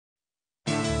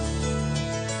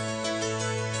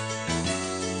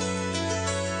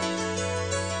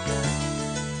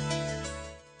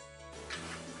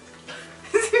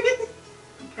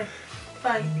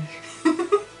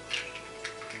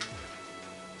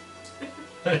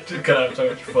I'm just gonna have so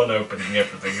much fun opening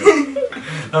everything up.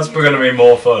 That's gonna be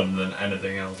more fun than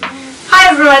anything else.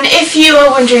 Hi everyone, if you are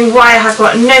wondering why I have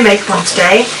got no makeup on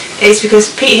today, it's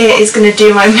because Pete here is going to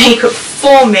do my makeup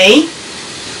for me.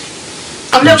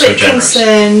 I'm a little bit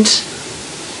concerned.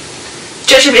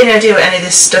 Do you actually have any idea what any of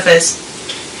this stuff is?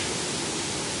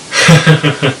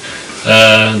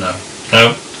 No.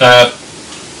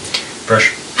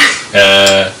 Brush.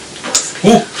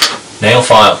 Ooh! Nail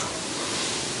file.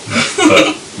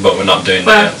 But we're not doing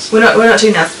nails. We're not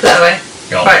doing nails, put that away.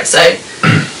 Go on. Right, so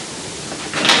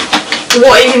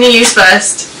what are you going to use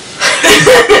first?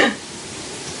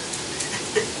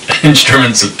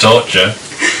 Instruments of torture.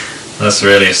 That's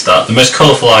really a start. The most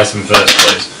colourful item first,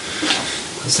 please.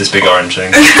 What's this big orange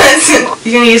thing?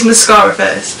 You're going to use mascara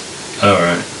first. Oh,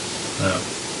 right. No.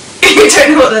 You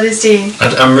don't know what that is, do you?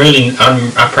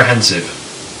 I'm apprehensive.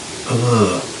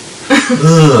 Ugh.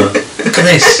 Ugh. Look at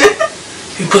this.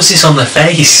 Who puts this on their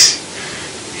face?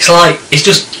 It's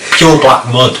just pure black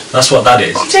mud. That's what that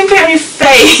is. Don't put it on your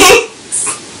face.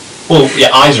 Well,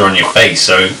 your eyes are on your face,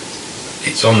 so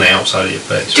it's on the outside of your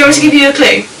face. Do you want me to give you a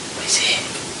clue? What is it?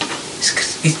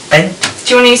 It's bent. Do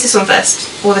you want to use this one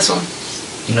first? Or this one?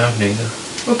 No, neither.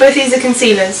 Well, both these are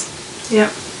concealers.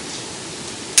 Yep.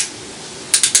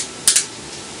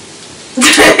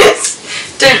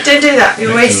 don't do that,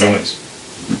 you're wasting.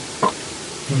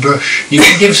 Brush. You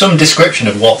can give some description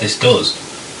of what this does.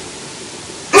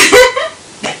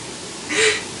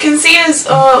 Concealers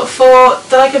are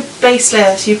they're like a base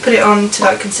layer, so you put it on to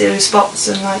like conceal spots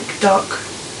and like dark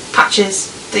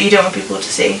patches that you don't want people to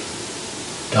see.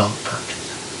 Dark patches.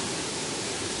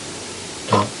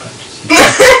 Dark patches.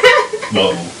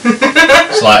 Whoa.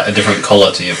 It's like a different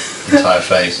colour to your entire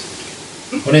face.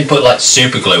 Why don't you put like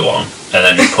super glue on and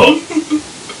then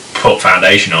put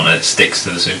foundation on and it sticks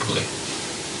to the super glue?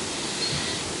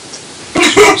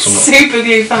 Super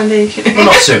glue foundation. Well,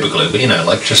 not super glue, but you know,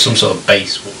 like just some sort of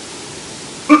base.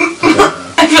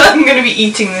 I feel like I'm going to be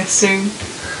eating this soon.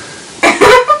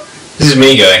 This is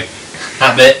me going,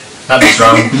 that bit's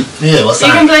wrong. Yeah, what's that?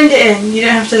 You can blend it in, you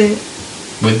don't have to...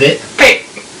 With it? Paint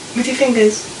with your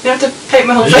fingers. You don't have to paint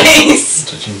my whole face.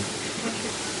 Touching.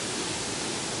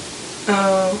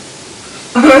 Oh.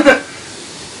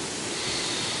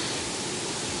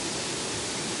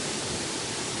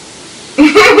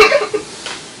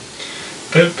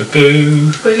 Boo boo boo.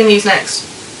 What are we going to use next?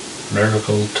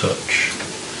 Miracle Touch.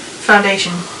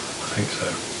 Foundation. I think so.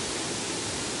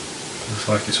 Looks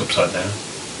like it's upside down.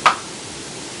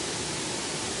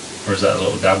 Or is that a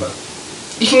little dabber?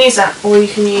 You can use that, or you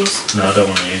can use... No, I don't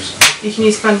want to use that. You can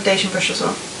use foundation brush as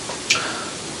well.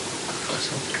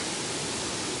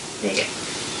 There you go.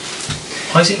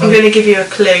 Why is it I'm going to give you a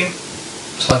clue.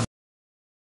 It's like...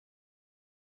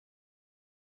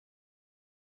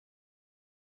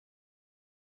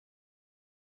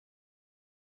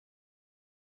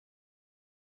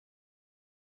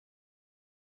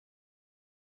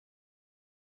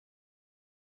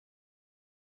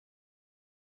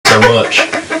 so much.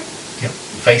 Your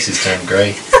face is turning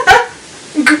grey.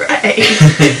 Grey?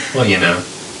 Well, you know.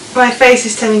 My face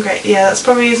is turning grey. Yeah, that's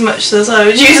probably as much as I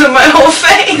would use on my whole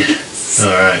face.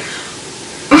 Alright.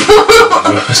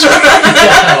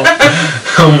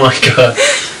 Oh my god.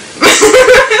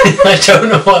 I don't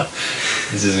know what...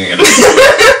 This isn't gonna...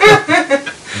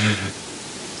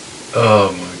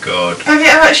 Oh my god. Have you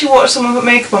ever actually watched someone put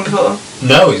makeup on before?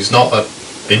 No, it's not an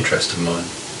interest of mine.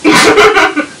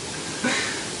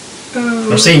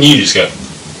 I'm seeing you just go.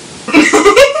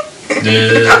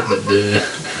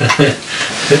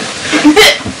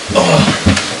 Oh,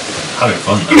 having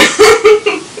fun though.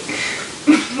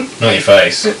 Not your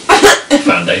face.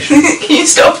 Foundation. Can you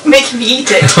stop making me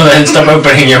eat it? Well, then stop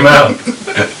opening your mouth.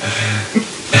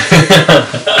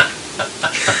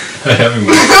 I'm having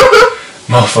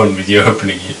more fun with you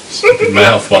opening your stupid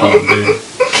mouth while I'm doing it.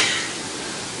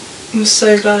 I'm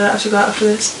so glad I don't have to go out after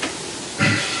this.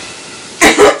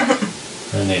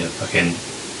 I need a fucking...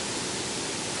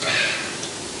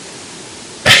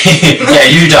 Yeah,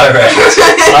 you direct.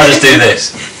 I'll just do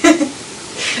this.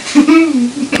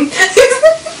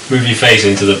 Move your face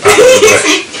into the back of the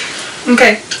brush.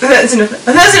 Okay, that's enough.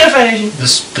 That's enough foundation.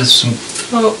 There's some...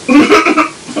 Oh.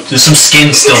 There's some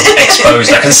skin still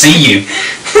exposed. I can see you.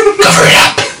 Cover it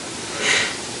up.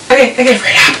 Okay. Cover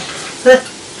it up.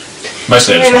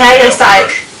 Mostly I just my want hair to goes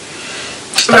static.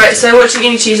 Right, so what do you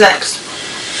need to use next?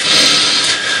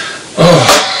 Oh.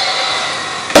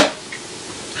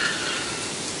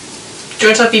 Do you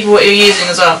want to tell people what you're using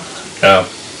as well?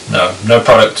 No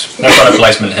product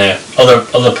placement here.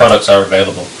 Other products are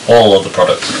available. All other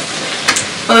products.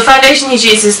 Well, the foundation he's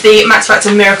used is the Max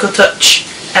Factor Miracle Touch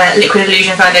Liquid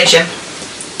Illusion Foundation.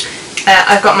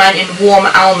 I've got mine in warm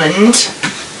almond.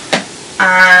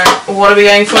 And what are we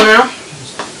going for now?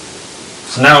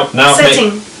 So now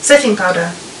setting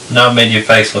powder. Now I've made your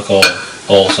face look all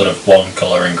sort of one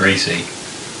colour and greasy,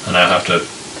 and I have to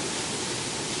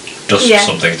dust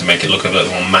something to make it look a bit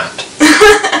more matte.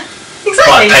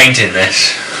 Exactly. Like painting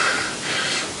this.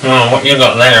 Oh, what you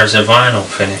got there is a vinyl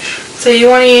finish. So you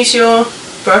want to use your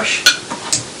brush?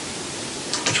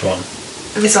 Which one?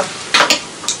 This one.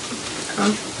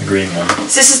 The green one.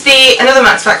 So this is another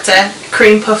Max Factor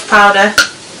cream puff powder.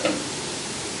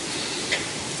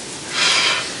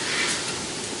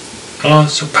 Oh,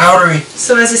 it's so powdery.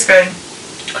 So where's this going?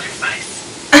 On your face.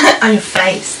 On your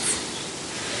face.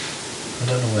 I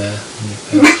don't know where. On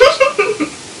your face.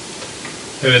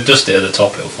 If we dust it at the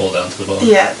top, it'll fall down to the bottom.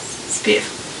 Yeah, it's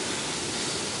beautiful.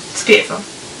 It's beautiful.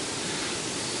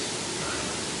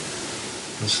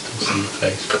 I still see your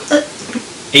face.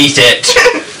 Eat it!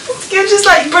 You're just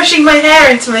like brushing my hair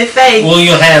into my face. Well,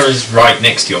 your hair is right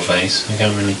next to your face. I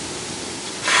can't really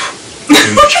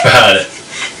do much about it.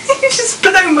 You just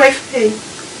blow my face.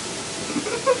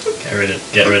 Get rid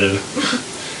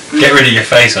of your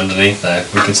face underneath there.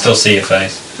 We can still see your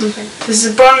face. Okay. This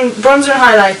is a bronzer and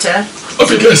highlighter.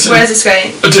 Where's this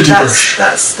going? A titty brush.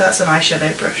 That's an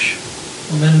eyeshadow brush.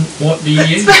 Well then, what do you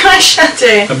use? It's my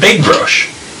eyeshadow. A big brush.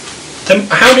 Then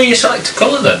how do you select a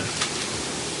colour then?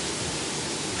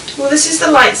 Well, this is the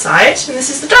light side, and this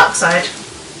is the dark side.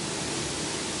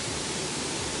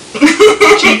 I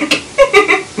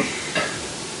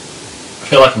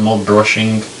feel like I'm more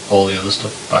brushing all the other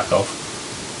stuff back off.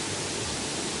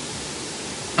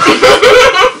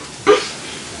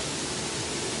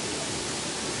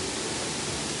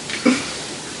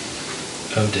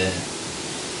 Oh dear.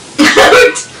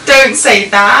 Don't say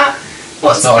that.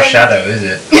 It's not a shadow, is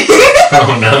it?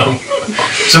 Oh no.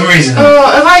 For some reason.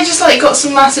 Oh, have I just like got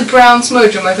some massive brown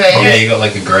smudge on my face? Yeah, you got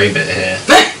like a grey bit here.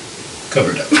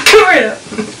 Cover it up. Cover it up.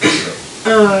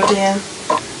 Oh dear.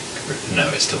 No,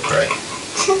 it's still grey.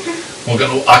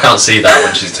 I can't see that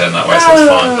when she's turned that way, so it's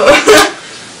fine.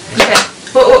 Okay.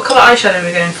 What colour eyeshadow are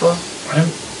we going for?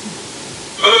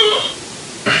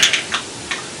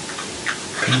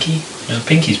 Pinky? No,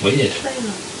 pinky's weird.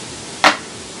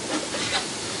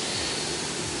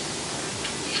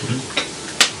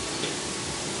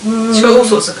 It's got all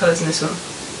sorts of colours in this one.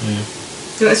 Yeah.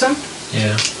 Do you want this one?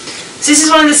 Yeah. So this is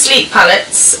one of the Sleep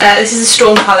palettes. This is a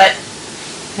Storm palette.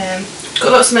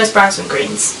 Got lots of nice browns and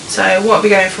greens. So what are we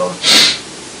going for?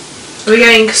 Are we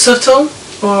going subtle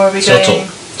or are we going...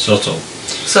 Subtle.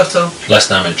 Subtle. Less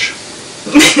damage.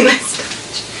 Less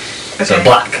damage. Okay. So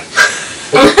black.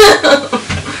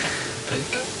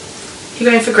 You're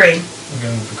going for green? I'm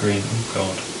going for green. Oh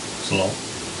god. That's a lot.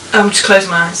 Just close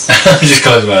my eyes. Just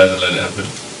close my eyes and let it happen.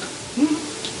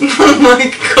 Oh my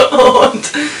god.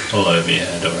 All over your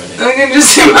head already. I can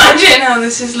just imagine how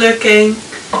this is looking.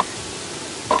 I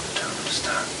don't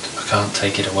understand. I can't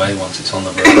take it away once it's on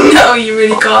the brush. No, you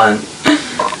really can't.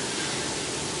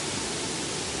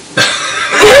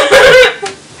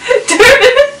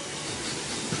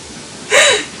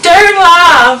 Don't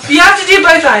laugh. You have to do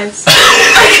both eyes. I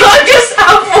can't just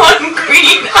have one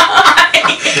green eye.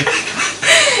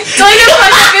 Don't look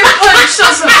like I've been punched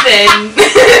or something.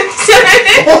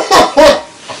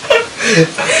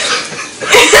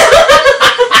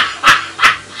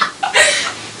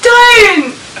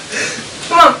 Don't.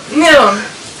 Come on, middle one.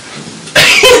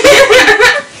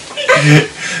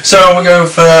 So are we going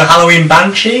for Halloween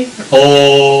Banshee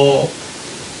or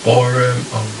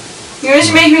You're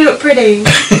just making me look pretty.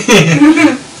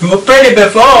 You were pretty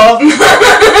before.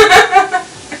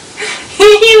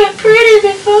 You were pretty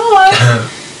before.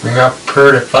 We got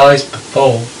pretty face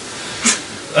before.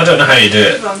 I don't know how you do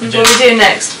it. What are we doing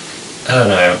next? I don't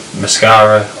know,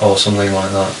 mascara or something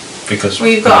like that. Because Well,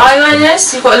 you've got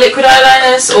eyeliners, you've got liquid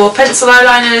eyeliners or pencil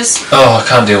eyeliners. Oh, I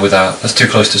can't deal with that. That's too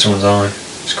close to someone's eye.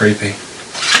 It's creepy.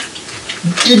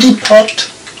 Diddy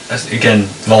pot. That's, again,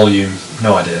 volume,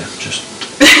 no idea. Just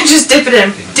Just dip it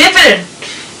in. Dip it in.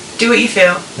 Do what you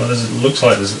feel. well, it looks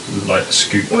like there's like a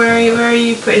scoop. Where are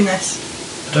you putting this?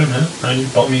 I don't know. Around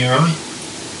the bottom of your eye.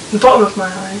 The bottom of my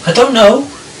eye. I don't know.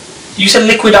 You said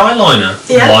liquid eyeliner.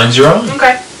 Yeah. Lines your eye.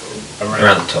 Okay.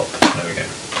 Around the top. There we go.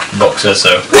 The box says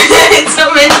so. It's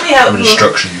not meant to be helpful.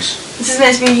 Instructions. This is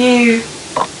meant to be you.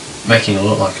 Making it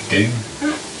look like a goon.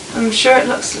 I'm sure it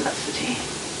looks lovely.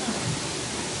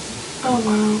 Oh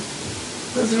wow.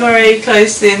 That's very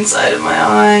close to the inside of my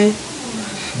eye.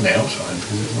 The outside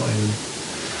because it's not even.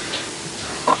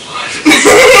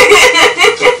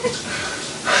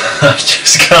 I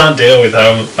just can't deal with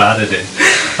how bad it is.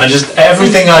 I just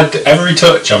every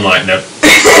touch I'm like nope.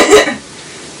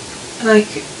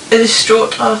 Like A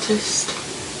distraught artist.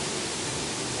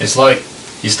 It's like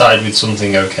you started with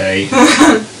something okay,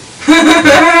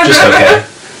 just okay,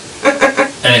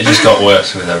 and it just got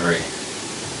worse with every.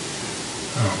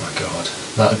 Oh my god,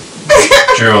 that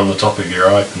drew on the top of your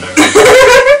eye for no reason.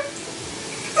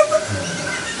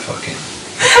 Fucking.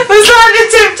 Was that an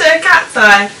attempt at a cat's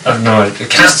eye? I've no idea. A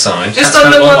cat's eye? Just Cats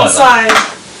on the don't look one like side.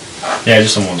 that. Yeah,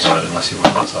 just on one side, unless you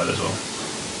want that side as well.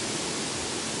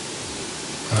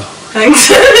 Oh.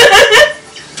 Thanks.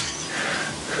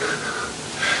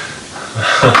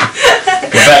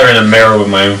 You're better in a mirror with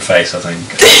my own face, I think.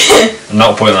 I'm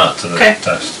not putting that to the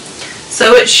test.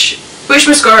 So which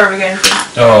mascara are we going for?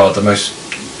 Oh, the most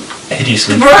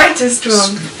hideously... The brightest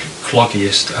one.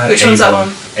 Cloggiest. Which one's that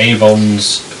one?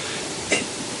 Avon's...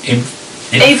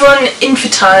 Avon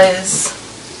Infantise.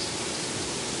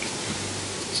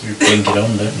 So you blink it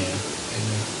on, don't you?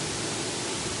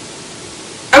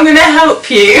 I'm going to help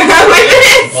you with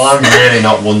this. Well, I'm really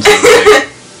not wanting to.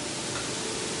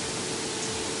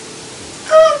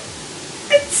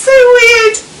 It's so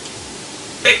weird.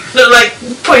 Look like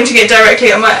pointing it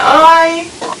directly at my eye.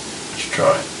 Just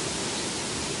try it.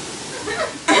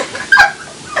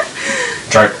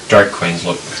 Drag queens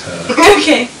look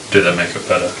okay. Do their makeup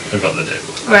better. They've got the do.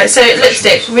 Right, so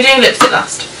lipstick. We're doing lipstick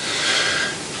last.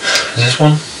 Is this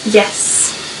one?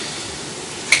 Yes.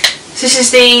 So this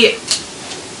is the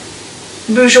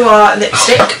Bourjois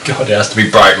lipstick. Oh god, it has to be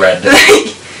bright red.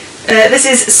 This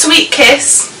is Sweet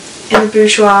Kiss in the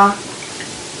Bourjois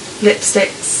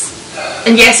lipsticks.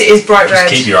 And yes, it is bright red.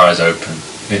 Just keep your eyes open.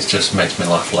 It just makes me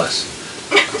laugh less.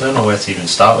 I don't know where to even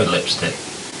start with lipstick.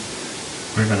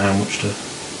 Or even how much to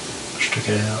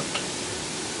get out.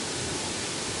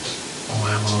 Oh,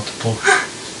 how hard to pull.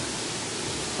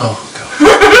 Oh god.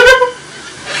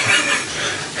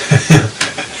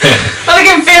 All I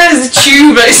can feel is a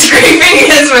tube like scraping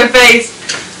against my face.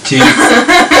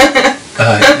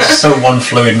 It's so one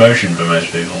fluid motion for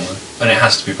most people. And it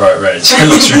has to be bright red. So it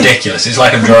looks ridiculous. It's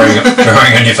like I'm drawing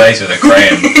on your face with a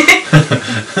crayon.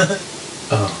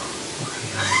 Oh.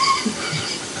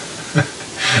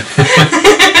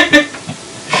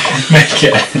 Make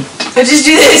it. I just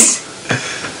do this.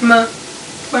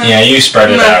 Yeah, you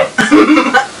spread it out.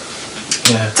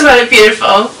 Yeah. It's about it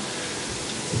beautiful.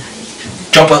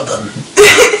 Job well done.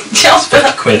 Job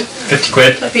 50 quid. 50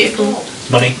 quid. That's beautiful.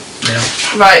 Money. Yeah.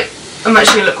 Right. I'm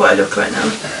actually going to look what I look right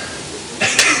now.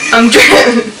 I'm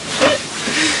trying.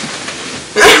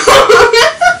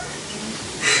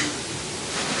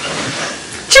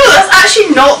 That's actually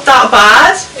not that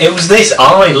bad. It was this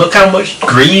eye. Look how much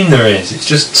green there is. It's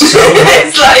just so.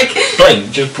 It's like.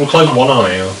 Blink. Just close one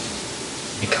eye. Or...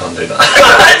 You can't do that.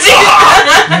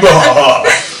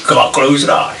 Can't close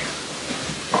an eye.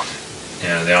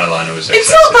 Yeah, the eyeliner was. It's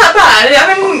not that bad.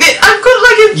 I mean, I've got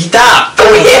like a. That.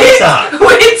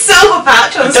 Weird silver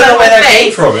patch on the side of my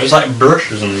face. From. It was like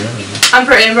brushes and everything. I'm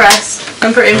pretty impressed.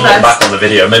 I'm pretty impressed. Back on the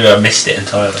video. Maybe I missed it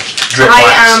entirely.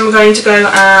 I am going to go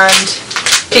and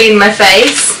clean my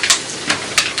face,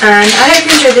 and I hope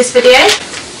you enjoyed this video,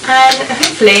 and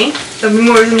hopefully there'll be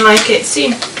more of them like it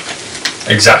soon.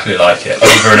 Exactly like it,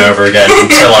 over and over again,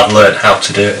 until I've learned how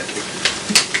to do it.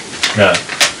 No.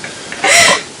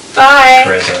 Bye.